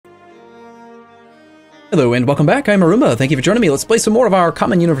Hello and welcome back, I'm Arumba. Thank you for joining me. Let's play some more of our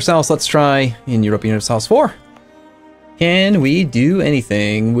common Universalis. Let's try in Europa Universalis 4. Can we do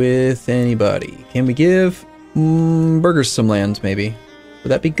anything with anybody? Can we give burgers some land, maybe? Would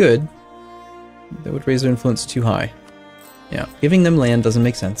that be good? That would raise their influence too high. Yeah, giving them land doesn't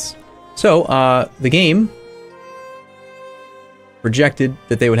make sense. So, the game projected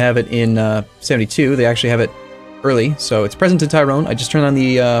that they would have it in 72. They actually have it early, so it's present in Tyrone. I just turned on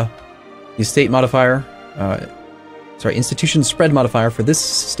the state modifier. Institution spread modifier for this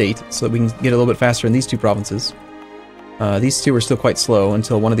state, so that we can get a little bit faster in these two provinces. These two are still quite slow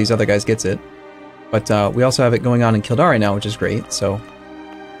until one of these other guys gets it. But we also have it going on in Kildare now, which is great, so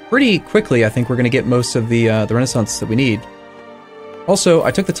pretty quickly I think we're going to get most of the Renaissance that we need. Also,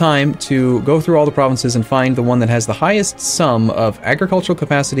 I took the time to go through all the provinces and find the one that has the highest sum of agricultural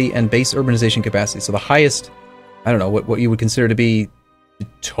capacity and base urbanization capacity. So the highest, I don't know, what you would consider to be the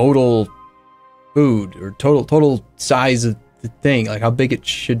total food or total size of the thing, like how big it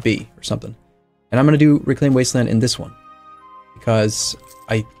should be or something. And I'm going to do Reclaim Wasteland in this one because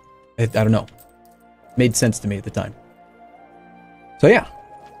I don't know, it made sense to me at the time. So yeah,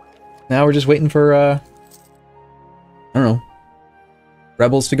 now we're just waiting for I don't know,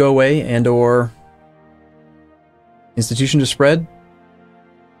 rebels to go away and or institution to spread.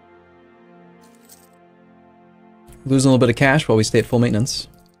 Losing a little bit of cash while we stay at full maintenance.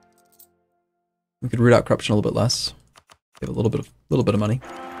 We could root out corruption a little bit less. Give a little bit of money.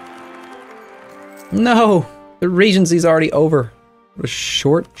 No, the Regency's already over. What a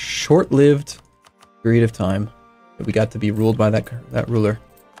short-lived period of time that we got to be ruled by that ruler.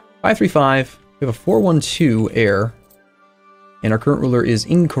 535. We have a 412 heir, and our current ruler is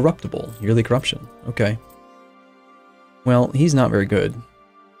incorruptible. Yearly corruption. Okay. Well, he's not very good,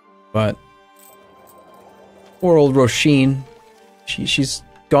 but poor old Roisin. She's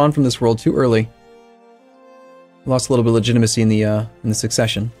gone from this world too early. Lost a little bit of legitimacy in the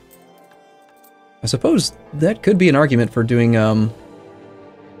succession. I suppose that could be an argument for doing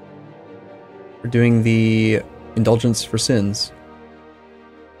the indulgence for sins.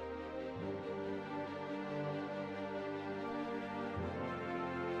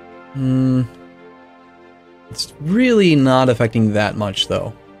 It's really not affecting that much,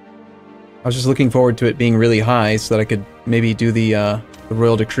 though. I was just looking forward to it being really high so that I could maybe do the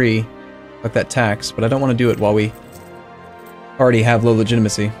royal decree, like that tax, but I don't want to do it while we already have low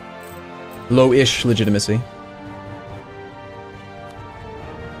legitimacy. Low-ish legitimacy.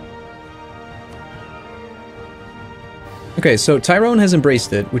 Okay, so Tyrone has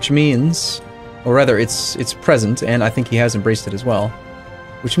embraced it, which means, or rather, it's present, and I think he has embraced it as well,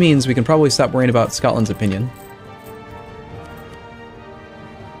 which means we can probably stop worrying about Scotland's opinion.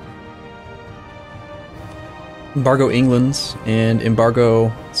 Embargo England and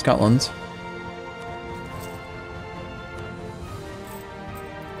embargo Scotland.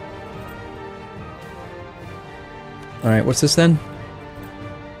 Alright, what's this then?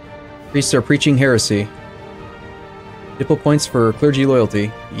 Priests are preaching heresy. Diplo points for clergy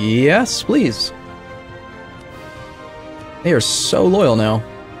loyalty. Yes, please. They are so loyal now.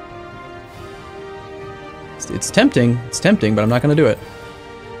 It's tempting, but I'm not going to do it.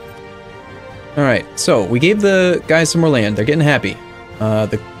 Alright, so we gave the guys some more land. They're getting happy.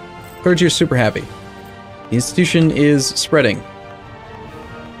 The clergy are super happy. The institution is spreading.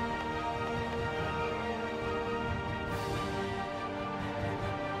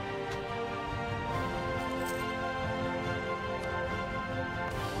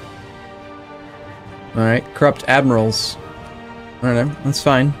 Alright, corrupt admirals. Alright, that's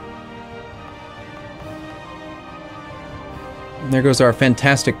fine. And there goes our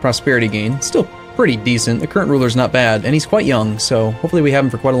fantastic prosperity gain. Still pretty decent. The current ruler's not bad, and he's quite young, so hopefully we have him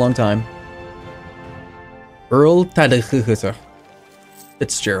for quite a long time. Earl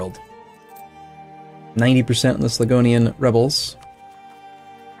Fitzgerald. 90% in the Sligonian rebels.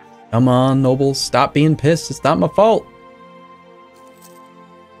 Come on, nobles, stop being pissed. It's not my fault.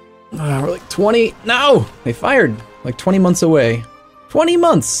 We're like 20. No! They fired. Like 20 months away. 20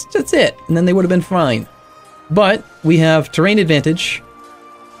 months! That's it! And then they would have been fine. But we have terrain advantage.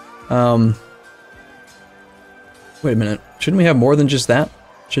 Wait a minute. Shouldn't we have more than just that?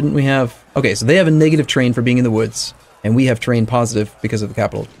 Shouldn't we have... Okay, so they have a negative terrain for being in the woods. And we have terrain positive because of the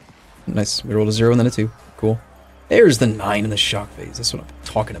capital. Nice. We rolled a 0 and then a 2. Cool. There's the 9 in the shock phase. That's what I'm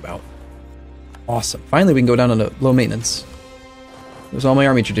talking about. Awesome. Finally, we can go down to low maintenance. There's all my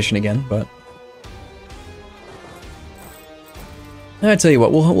army tradition again, but... I tell you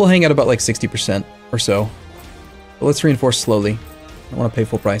what, we'll hang out about like 60% or so. But let's reinforce slowly. I don't want to pay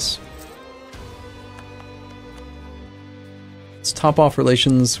full price. Let's top off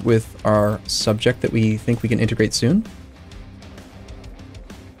relations with our subject that we think we can integrate soon.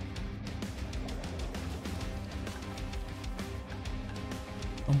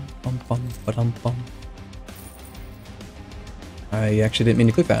 I actually didn't mean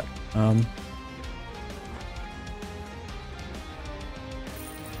to click that.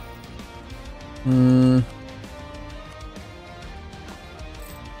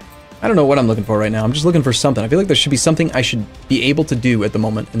 I don't know what I'm looking for right now. I'm just looking for something. I feel like there should be something I should be able to do at the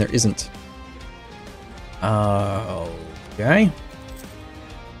moment, and there isn't. Okay.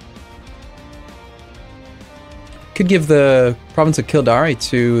 Could give the province of Kildare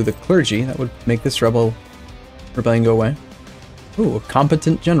to the clergy. That would make this rebellion go away. Ooh, a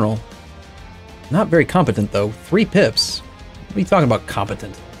competent general. Not very competent, though. 3 pips. What are you talking about,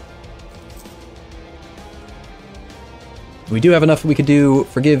 competent? We do have enough that we could do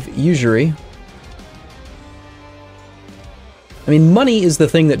forgive usury. I mean, money is the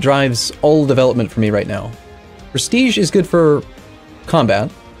thing that drives all development for me right now. Prestige is good for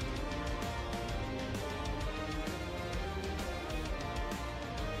combat.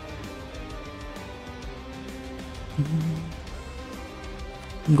 I'm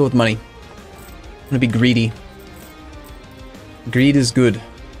gonna go with money. I'm gonna be greedy. Greed is good.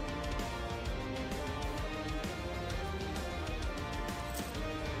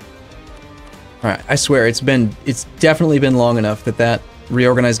 Alright, I swear, it's definitely been long enough that that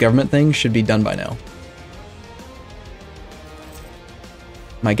reorganized government thing should be done by now.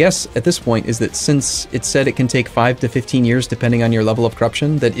 My guess at this point is that since it said it can take 5 to 15 years depending on your level of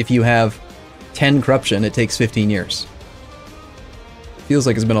corruption, that if you have 10 corruption, it takes 15 years. Feels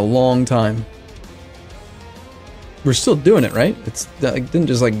like it's been a long time. We're still doing it, right? It didn't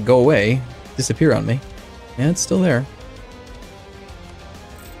just like go away, disappear on me. Yeah, it's still there.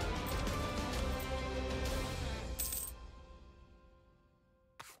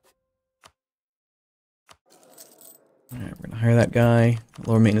 Alright, we're gonna hire that guy.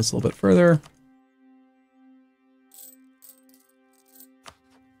 Lower maintenance a little bit further.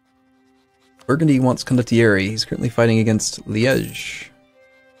 Burgundy wants Condottieri. He's currently fighting against Liège.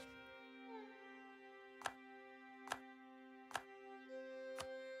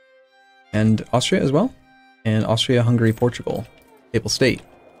 And Austria as well? And Austria, Hungary, Portugal. Papal State.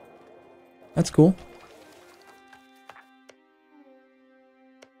 That's cool.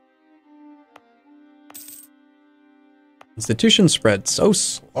 Institution spread so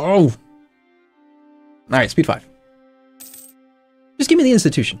slow. Alright, speed 5. Just give me the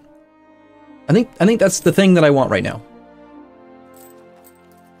institution. I think that's the thing that I want right now.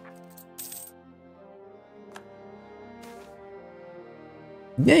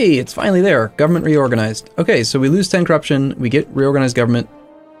 Yay, it's finally there. Government reorganized. Okay, so we lose 10 corruption, we get reorganized government.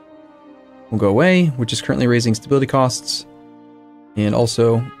 Will go away, which is currently raising stability costs and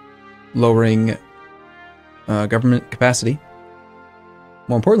also lowering government capacity.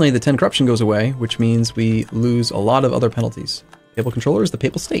 More importantly, the 10 corruption goes away, which means we lose a lot of other penalties. Papal controller is the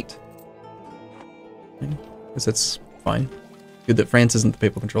Papal State. I guess that's fine. Good that France isn't the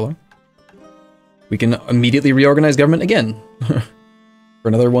Papal controller. We can immediately reorganize government again. For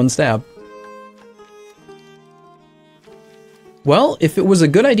another 1 stab. Well, if it was a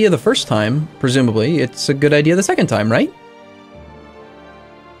good idea the first time, presumably, it's a good idea the second time, right?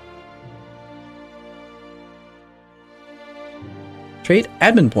 Trade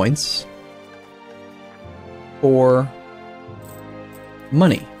admin points for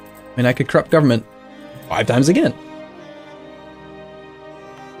money. I mean, I could corrupt government 5 times again.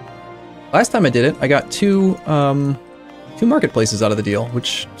 Last time I did it, I got 2 marketplaces out of the deal,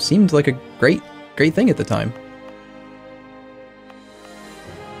 which seemed like a great thing at the time.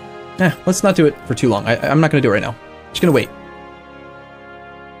 Let's not do it for too long. I'm not going to do it right now. I'm just going to wait.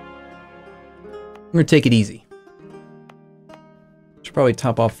 I'm going to take it easy. Should probably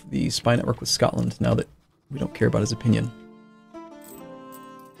top off the spy network with Scotland now that we don't care about his opinion.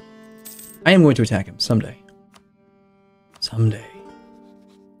 I am going to attack him someday. Someday.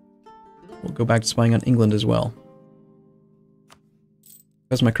 We'll go back to spying on England as well.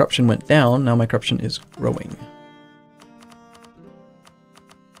 Because my corruption went down, now my corruption is growing.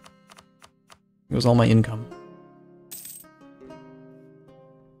 It was all my income.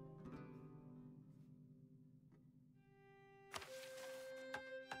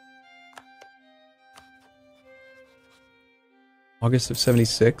 August of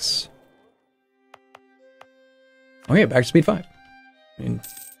 76. Okay, back to speed 5. I mean,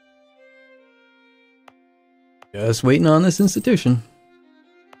 just waiting on this institution.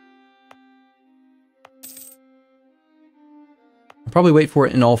 I'll probably wait for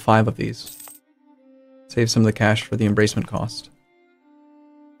it in all 5 of these. Save some of the cash for the embracement cost.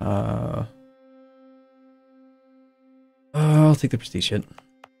 I'll take the prestige hit.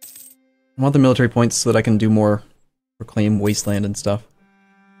 I want the military points so that I can do more reclaim wasteland and stuff.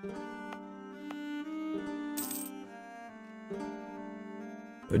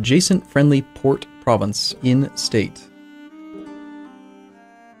 Adjacent friendly port province in state.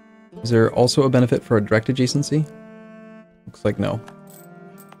 Is there also a benefit for a direct adjacency? Looks like no.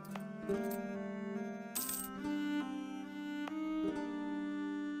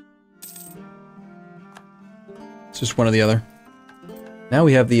 It's just one or the other. Now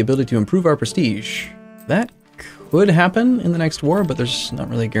we have the ability to improve our prestige. That could happen in the next war, but there's not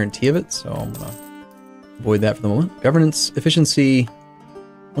really a guarantee of it, so I'm gonna avoid that for the moment. Governance efficiency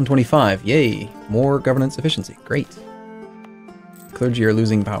 125. Yay! More governance efficiency. Great. Clergy are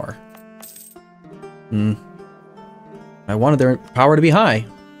losing power. I wanted their power to be high.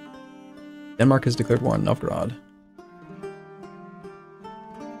 Denmark has declared war on Novgorod.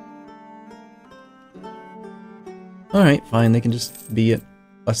 Alright, fine. They can just be at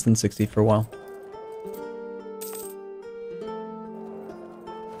less than 60 for a while.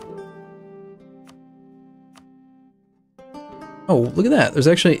 Oh, look at that. There's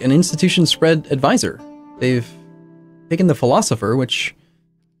actually an institution spread advisor. They've taken the philosopher, which...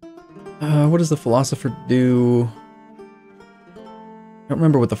 what does the philosopher do? I don't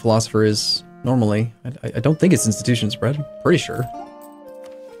remember what the philosopher is normally. I don't think it's institution spread. I'm pretty sure.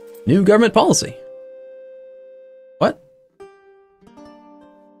 New government policy. What?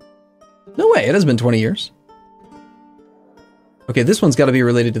 No way, it has been 20 years. Okay, this one's got to be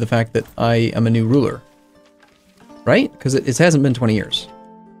related to the fact that I am a new ruler. Right? Because it hasn't been 20 years.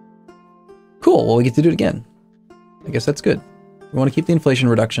 Cool, well we get to do it again. I guess that's good. We want to keep the inflation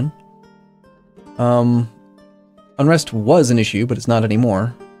reduction. Unrest was an issue, but it's not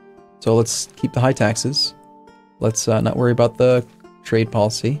anymore. So let's keep the high taxes. Let's not worry about the trade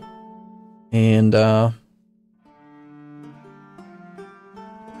policy. And I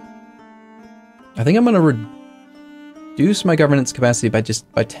think I'm going to reduce my governance capacity by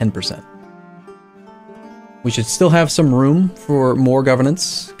 10%. We should still have some room for more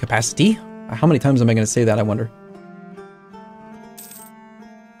governance capacity. How many times am I going to say that, I wonder?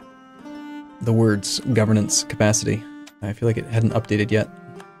 The words governance capacity. I feel like it hadn't updated yet.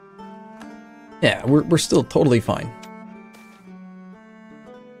 Yeah, we're still totally fine.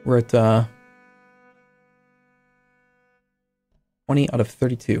 We're at 20 out of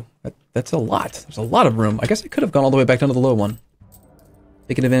 32. That's a lot. There's a lot of room. I guess I could have gone all the way back down to the low one.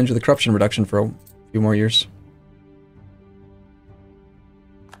 Taking advantage of the corruption reduction for a few more years.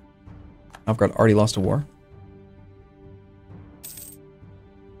 Novgorod already lost a war.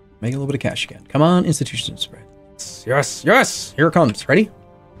 Make a little bit of cash again. Come on, institution spread. Yes, yes! Here it comes. Ready?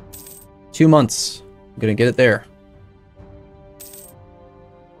 2 months. I'm gonna get it there.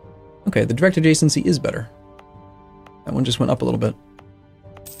 Okay, the direct adjacency is better. That one just went up a little bit.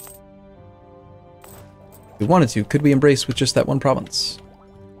 If we wanted to, could we embrace with just that one province?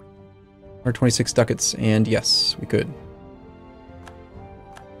 Or 26 ducats, and yes, we could.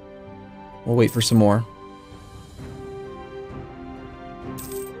 We'll wait for some more.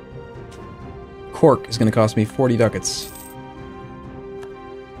 Cork is going to cost me 40 ducats.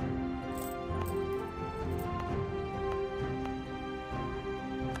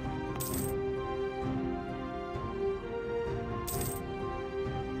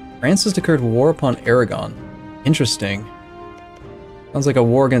 France has declared war upon Aragon. Interesting. Sounds like a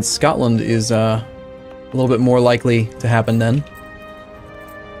war against Scotland is a little bit more likely to happen then.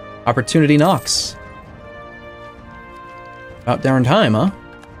 Opportunity knocks. About darn time, huh?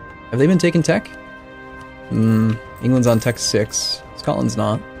 Have they been taking tech? England's on tech 6. Scotland's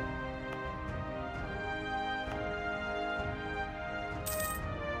not.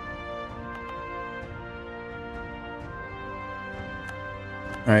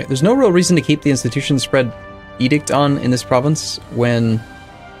 Alright, there's no real reason to keep the institution spread edict on in this province when...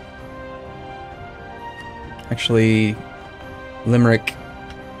 Actually, Limerick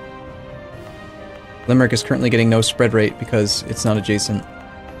is currently getting no spread rate because it's not adjacent.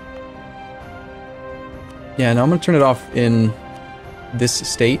 Yeah, now I'm going to turn it off in this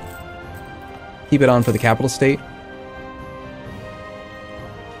state. Keep it on for the capital state.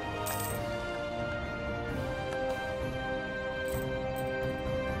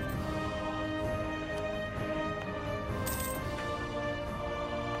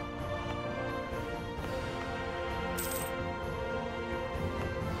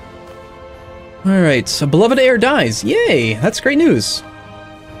 Alright, so beloved heir dies. Yay! That's great news.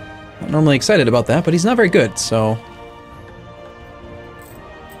 Not normally excited about that, but he's not very good, so...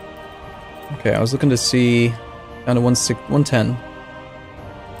 Okay, I was looking to see... down to 110.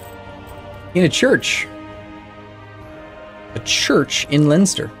 In a church. A church in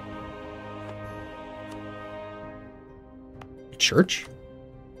Leinster. A church?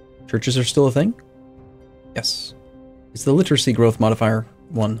 Churches are still a thing? Yes. It's the literacy growth modifier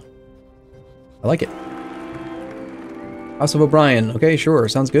 1. I like it. House of O'Brien. Okay, sure.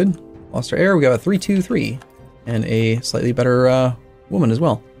 Sounds good. Lost our heir. We got a 3-2-3. And a slightly better woman as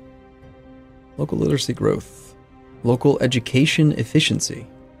well. Local literacy growth. Local education efficiency.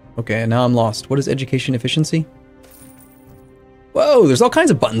 Okay, now I'm lost. What is education efficiency? Whoa, there's all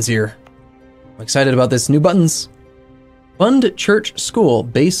kinds of buttons here. I'm excited about this. New buttons. Fund church school.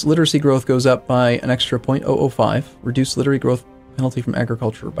 Base literacy growth goes up by an extra 0.005. Reduce literary growth penalty from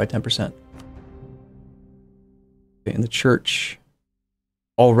agriculture by 10%. Okay, and the church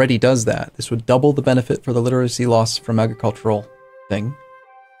already does that. This would double the benefit for the literacy loss from agricultural thing.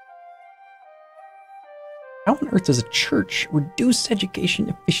 How on earth does a church reduce education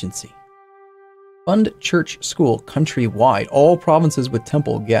efficiency? Fund church school countrywide. All provinces with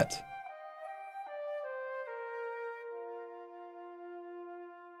temple get.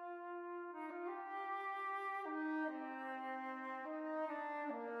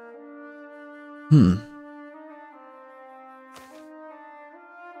 I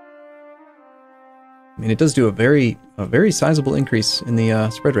mean, it does do a very sizable increase in the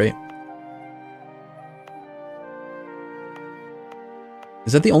spread rate.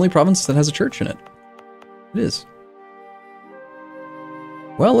 Is that the only province that has a church in it? It is.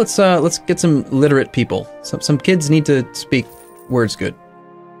 Well, let's get some literate people. Some kids need to speak words good.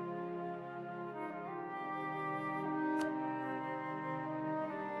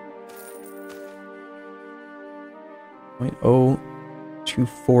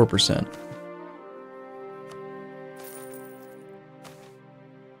 .024%.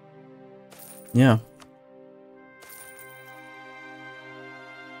 Yeah.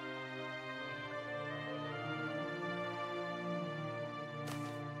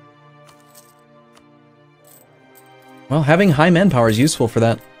 Well, having high manpower is useful for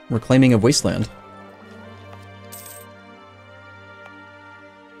that reclaiming of wasteland.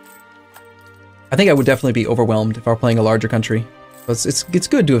 I think I would definitely be overwhelmed if I were playing a larger country. But it's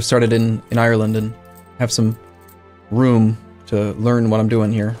good to have started in Ireland and have some room to learn what I'm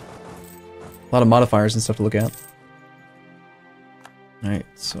doing here. A lot of modifiers and stuff to look at. Alright,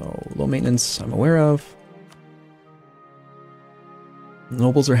 so low maintenance I'm aware of.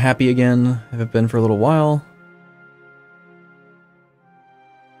 Nobles are happy again. Have been for a little while.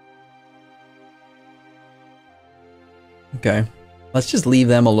 Okay, let's just leave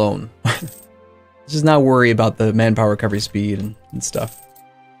them alone. Let's just not worry about the manpower recovery speed and stuff.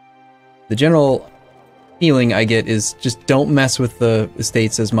 The general feeling I get is just don't mess with the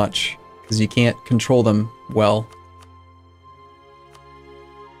estates as much, because you can't control them well.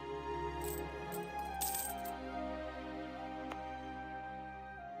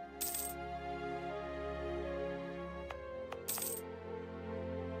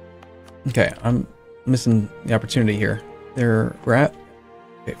 Okay, I'm missing the opportunity here. Okay,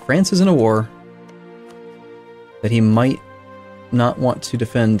 France is in a war that he might not want to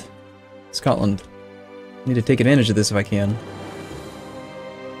defend Scotland. I need to take advantage of this if I can.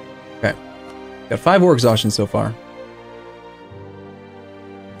 Okay. Got 5 war exhaustion so far.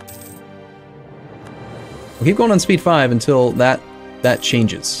 We'll keep going on speed 5 until that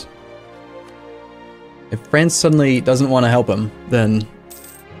changes. If France suddenly doesn't want to help him, then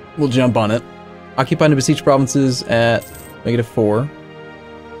we'll jump on it. Occupied and besieged provinces at -4.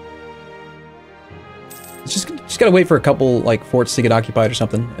 It's just gotta wait for a couple like forts to get occupied or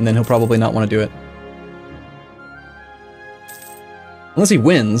something, and then he'll probably not want to do it. Unless he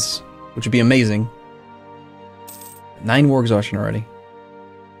wins, which would be amazing. 9 war exhaustion already.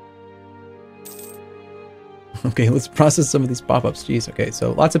 Okay, let's process some of these pop-ups. Jeez, okay,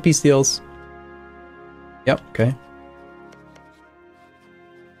 so lots of peace deals. Yep, okay.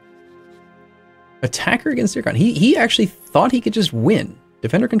 Attacker against Irkon. He actually thought he could just win.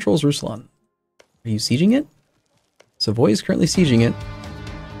 Defender controls Ruslan. Are you sieging it? Savoy is currently sieging it,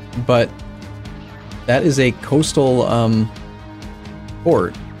 but that is a coastal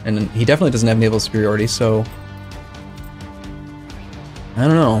port, and he definitely doesn't have naval superiority, so I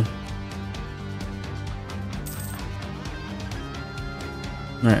don't know.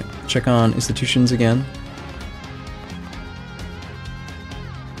 Alright, check on institutions again.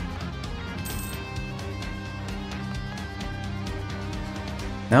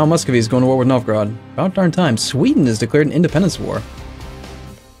 Now Muscovy is going to war with Novgorod. About darn time. Sweden has declared an independence war.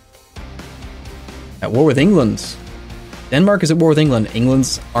 At war with England. Denmark is at war with England.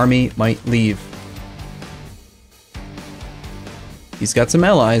 England's army might leave. He's got some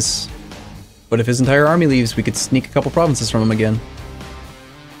allies. But if his entire army leaves, we could sneak a couple provinces from him again.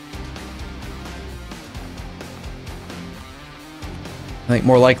 I think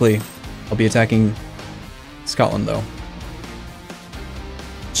more likely I'll be attacking Scotland, though.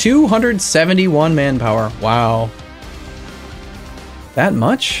 271 manpower. Wow. That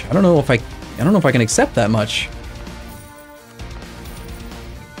much? I don't know if I can accept that much.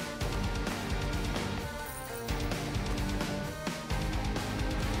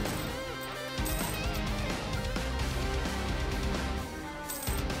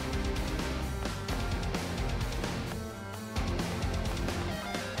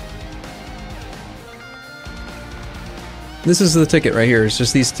 This is the ticket right here. It's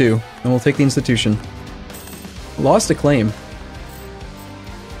just these two. And we'll take the institution. Lost a claim.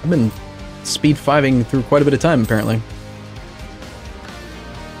 I've been speed 5ing through quite a bit of time, apparently.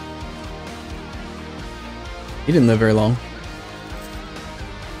 He didn't live very long.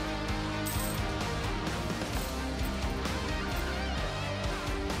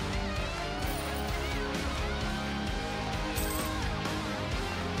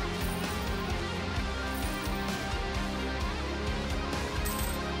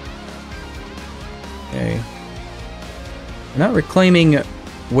 Okay. We're not reclaiming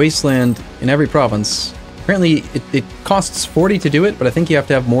wasteland in every province. Apparently, it costs 40 to do it, but I think you have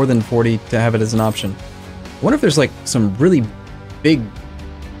to have more than 40 to have it as an option. I wonder if there's like some really big...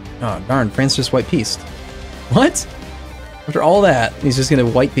 Oh, darn, France just white peace. What? After all that, he's just gonna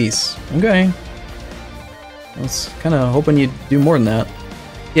white peace. Okay. I was kind of hoping you'd do more than that.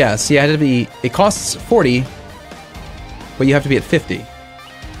 Yeah, see, I had to be... It costs 40, but you have to be at 50.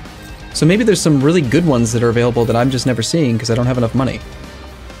 So maybe there's some really good ones that are available that I'm just never seeing because I don't have enough money.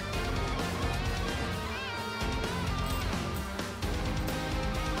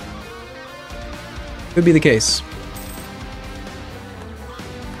 Could be the case.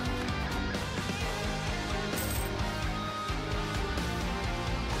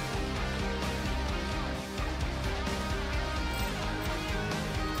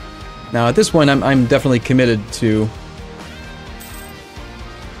 Now at this point I'm definitely committed to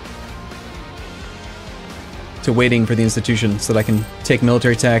waiting for the institution so that I can take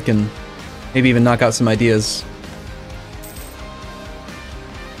military tech and maybe even knock out some ideas.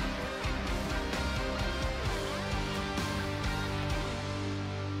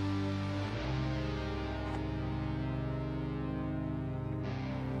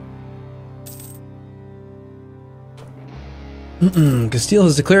 Castile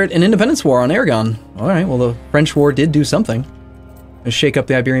has declared an independence war on Aragon. Alright, well the French war did do something. Shake up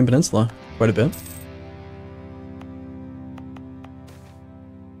the Iberian Peninsula quite a bit.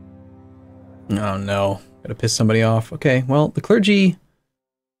 Oh no, gotta piss somebody off. Okay, well, the clergy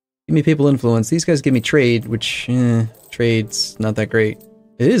give me papal influence. These guys give me trade, which, trade's not that great.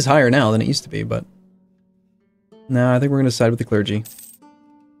 It is higher now than it used to be, but... Nah, I think we're gonna side with the clergy.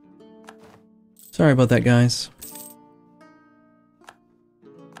 Sorry about that, guys.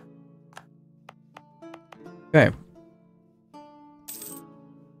 Okay.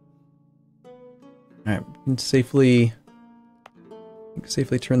 Alright, we can safely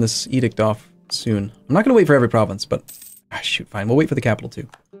turn this edict off soon. I'm not going to wait for every province, but... shoot, fine. We'll wait for the capital, too.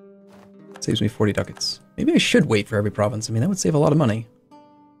 Saves me 40 ducats. Maybe I should wait for every province. I mean, that would save a lot of money.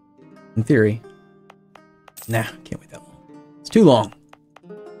 In theory. Nah, can't wait that long. It's too long.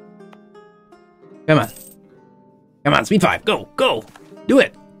 Come on. Come on, speed 5. Go, go! Do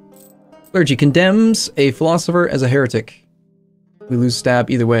it! Clergy condemns a philosopher as a heretic. We lose stab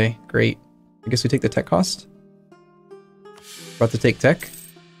either way. Great. I guess we take the tech cost? About to take tech?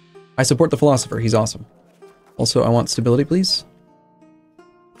 I support the philosopher. He's awesome. Also, I want stability, please.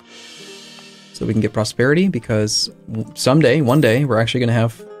 So we can get prosperity, because someday, one day, we're actually going to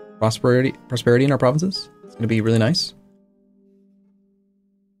have prosperity in our provinces. It's going to be really nice.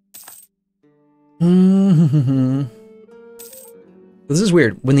 This is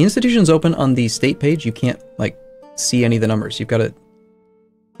weird. When the institution's open on the state page, you can't, like, see any of the numbers. You've got to...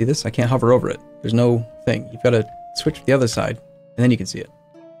 See this? I can't hover over it. There's no thing. You've got to switch to the other side, and then you can see it.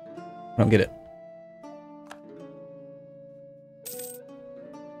 I don't get it.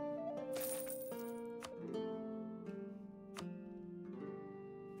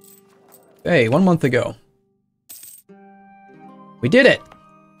 Hey, 1 month ago. We did it!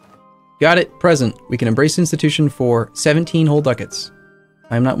 Got it, present. We can embrace the institution for 17 whole ducats.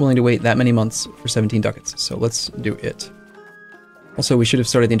 I'm not willing to wait that many months for 17 ducats, so let's do it. Also, we should have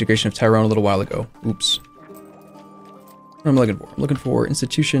started the integration of Tyrone a little while ago. Oops. What am I looking for? I'm looking for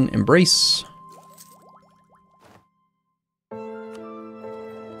institution embrace.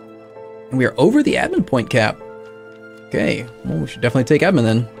 And we are over the admin point cap. Okay, well, we should definitely take admin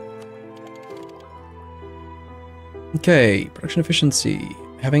then. Okay, production efficiency.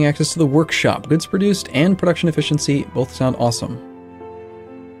 Having access to the workshop. Goods produced and production efficiency both sound awesome.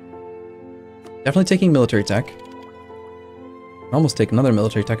 Definitely taking military tech. Almost take another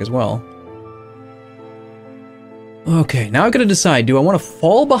military tech as well. Okay, now I've got to decide, do I want to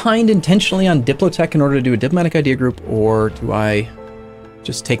fall behind intentionally on Diplotech in order to do a diplomatic idea group, or do I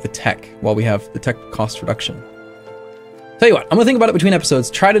just take the tech while we have the tech cost reduction? Tell you what, I'm going to think about it between episodes,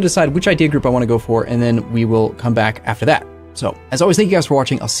 try to decide which idea group I want to go for, and then we will come back after that. So, as always, thank you guys for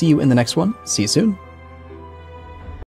watching. I'll see you in the next one. See you soon.